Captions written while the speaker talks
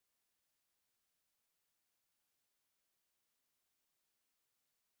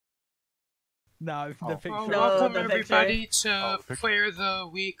No, the picture. Well, No, welcome the picture. everybody to picture. Player of the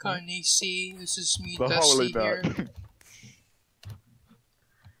Week on AC. This is me, The holy Dusty here. duck.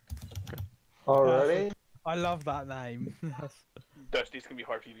 Already? I love that name. Dusty's gonna be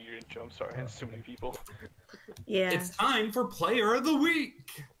hard for you to do your intro. I'm sorry, that's so many people. Yeah. It's time for Player of the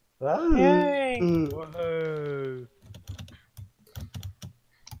Week! Oh. Yay! Whoa.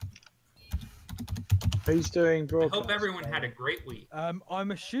 Who's doing I broadcast? hope everyone had a great week. I'm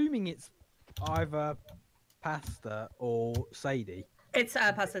assuming it's either Pasta or Sadie. It's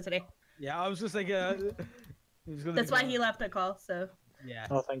pasta today. Yeah, I was just like, That's why he left the call, so. Yeah.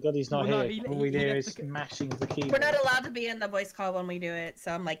 Oh, thank God he's not Well, no, here. he- All we he do left is the- mashing the keyboard. We're not allowed to be in the voice call when we do it,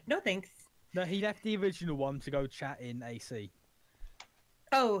 so I'm like, no thanks. No, he left the original one to go chat in AC.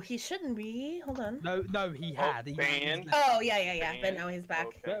 Oh, he shouldn't be. Hold on. No, he had. He banned? Oh, yeah. But now he's back.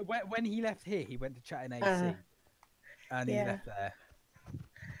 Okay. When he left here, he went to chat in AC, and he yeah. left there.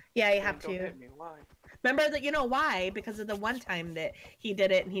 Yeah, you have Don't to. hit me, why? Remember that? You know why? Because of the one time that he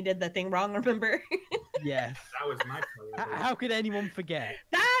did it and he did the thing wrong. Remember? Yes. That was my Player of the Week. How could anyone forget?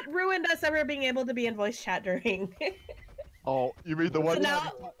 That ruined us ever being able to be in voice chat during. Oh, you mean the So one?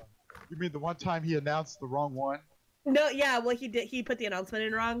 now- You mean the one time he announced the wrong one? No, yeah, well, he did. He put the announcement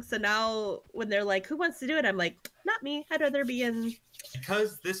in wrong. So now when they're like, "Who wants to do it?" I'm like, "Not me. I'd rather be in."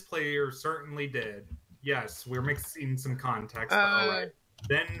 Because this player certainly did. Yes, we're mixing some context, but alright.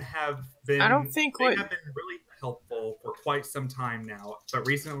 Then have been. I don't think they what- have been really helpful for quite some time now, but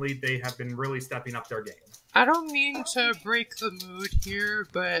recently they have been really stepping up their game. I don't mean to break the mood here,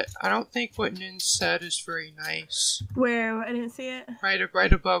 but I don't think what Nin said is very nice. Where I didn't see it. Right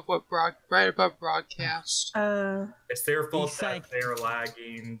above broadcast. It's their fault He's saying- that they are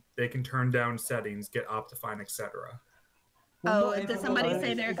lagging. They can turn down settings, get Optifine, etc. Oh, not did everyone- somebody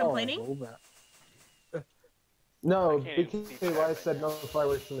say they're complaining? Horrible, but- No, I can't even see BK, why I said no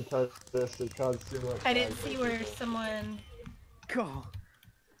fireworks from the this it caused too much. I didn't see where someone. God.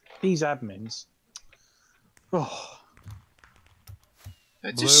 These admins. Oh,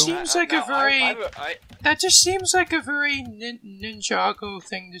 That Blue? just seems like a very. I That just seems like a very Ninjago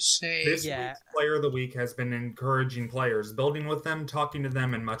thing to say. This Yeah. week's Player of the Week has been encouraging players, building with them, talking to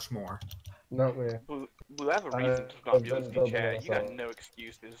them, and much more. Not me. Blue, I have a reason to not be I've listening been to chat. You got building no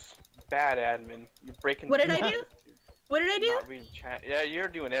excuses. Bad admin. You're breaking. What did I do? What did I do? Not reading chat. Yeah, you're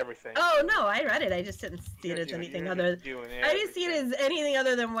doing everything. Oh no, I read it. I just didn't see You're it as doing- anything you're other. doing I didn't see it everything. as anything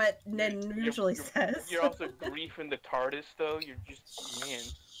other than what Nen You're- usually you're- says. You're also griefing the TARDIS though. You're just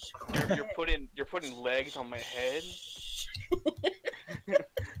man. You're putting legs on my head.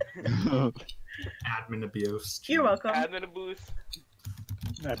 Admin abuse. You're welcome. Admin abuse.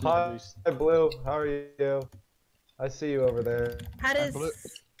 Hi, Blue. How are you? I see you over there. How does Blue-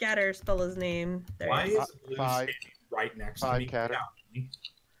 Scatter spell his name? There Why he is. is Blue Five. standing right next to Five me? catter. without me?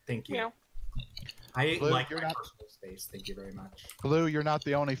 Thank you. Meow. I Blue, like you're my not- personal space. Thank you very much. Blue, you're not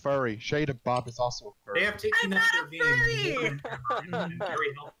the only furry. Shade of Bob is also a furry. They have taken I'm up not their a game furry! more than ever and been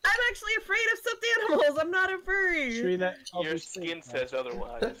very helpful. I'm actually afraid of stuffed animals. I'm not a should furry. we let Your Bobby skin speak now? says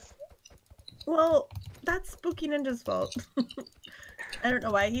otherwise. Well, that's Spooky Ninja's fault. I don't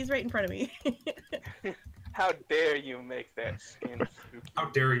know why. He's right in front of me. How dare you make that skin spooky? How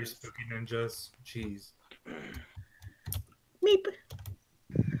dare you, spooky ninjas? Jeez. Meep.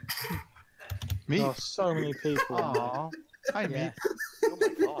 Me? Oh, so many people. Aw. Hi, me. Yeah. Oh my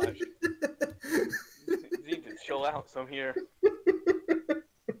gosh. You need to chill out some here.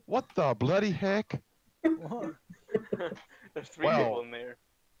 What the bloody heck? What? There's three Wow. people in there.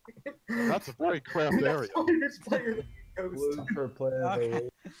 That's a very cramped area. Blue for player of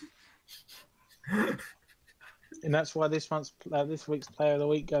the week. And that's why this week's Player of the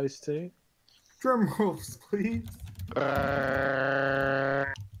Week goes to. Drum rolls, please.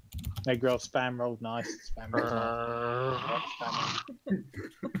 Hey, girl, spam rolled nice. Spam rolled nice. Spam rolled.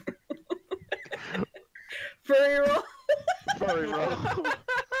 Furry roll. Furry roll.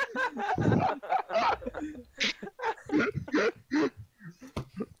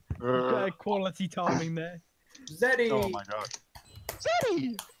 Quality timing there. Zeddy! Oh my god.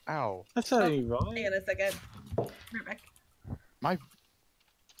 Zeddy! Ow. That's only Hang right. on a second. Right back.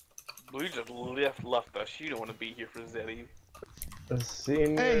 Blue just left us. You don't want to be here for Zeddy. The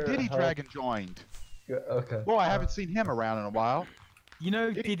senior. Hey, Diddy health- Dragon joined. Okay. Well, I haven't seen him around in a while. You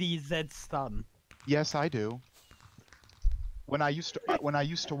know Diddy is Zed's son. Yes, I do. When I used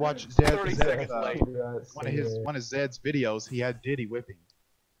to watch Zed, 30 seconds Zed, late. one of Zed's videos, he had Diddy whipping.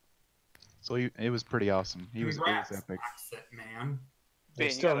 So it was pretty awesome. He was Congrats, epic. accent man. Ben,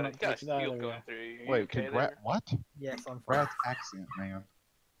 you still got a not spiel touched that going area. through you. Wait, okay congrats. there? What? Yes, I'm fine. Brad's accent, man.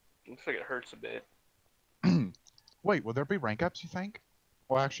 Looks like it hurts a bit. Wait, will there be rank ups, you think?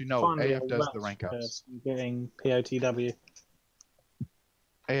 Well, actually, no. Finally, AF a does the Welsh rank ups. person getting POTW.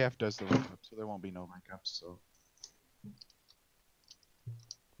 AF does the rank ups, so there won't be no rank ups. So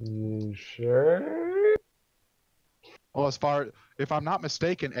You sure? well, if I'm not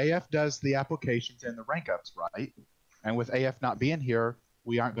mistaken, AF does the applications and the rank ups, right? And with AF not being here,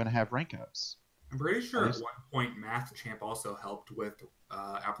 we aren't going to have rank ups. I'm pretty sure at one point Math Champ also helped with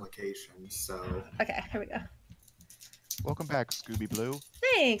applications. So Okay, here we go. Welcome back, Scooby Blue.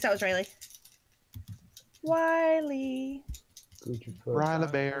 Thanks. That was Riley. Wiley. Riley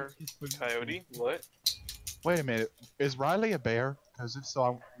Bear. Coyote? What? Wait a minute. Is Riley a bear? Because if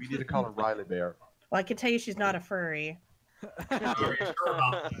so, we need to call her Riley Bear. Well, I can tell you she's not a furry. are you sure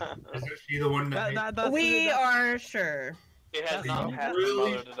about that? Isn't she the one that? We are sure. It has not you passed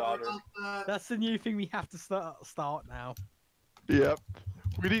really from mother to daughter. sure about that? That's the new thing we have to start now. Yep.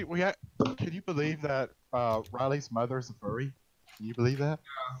 Can you believe that Riley's mother is a furry? Can you believe that?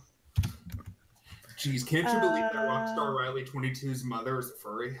 Jeez, can't you believe that Rockstar Riley 22's mother is a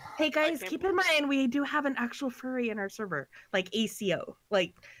furry? Hey guys, keep in mind we do have an actual furry in our server, like ACO,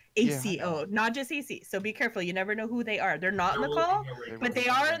 ACO, not just AC. So be careful. You never know who they are. They're not in the call, but they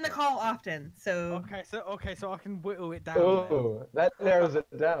are in the call often. So Okay, so I can whittle it down. Oh, that narrows it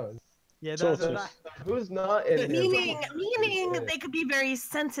down. Yeah, Who's not in meaning they could be very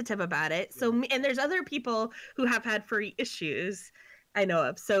sensitive about it. So and there's other people who have had furry issues I know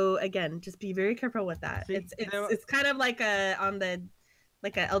of. So again, just be very careful with that. See, it's kind of like a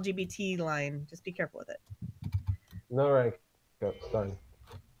LGBT line. Just be careful with it. No rank. Go, done.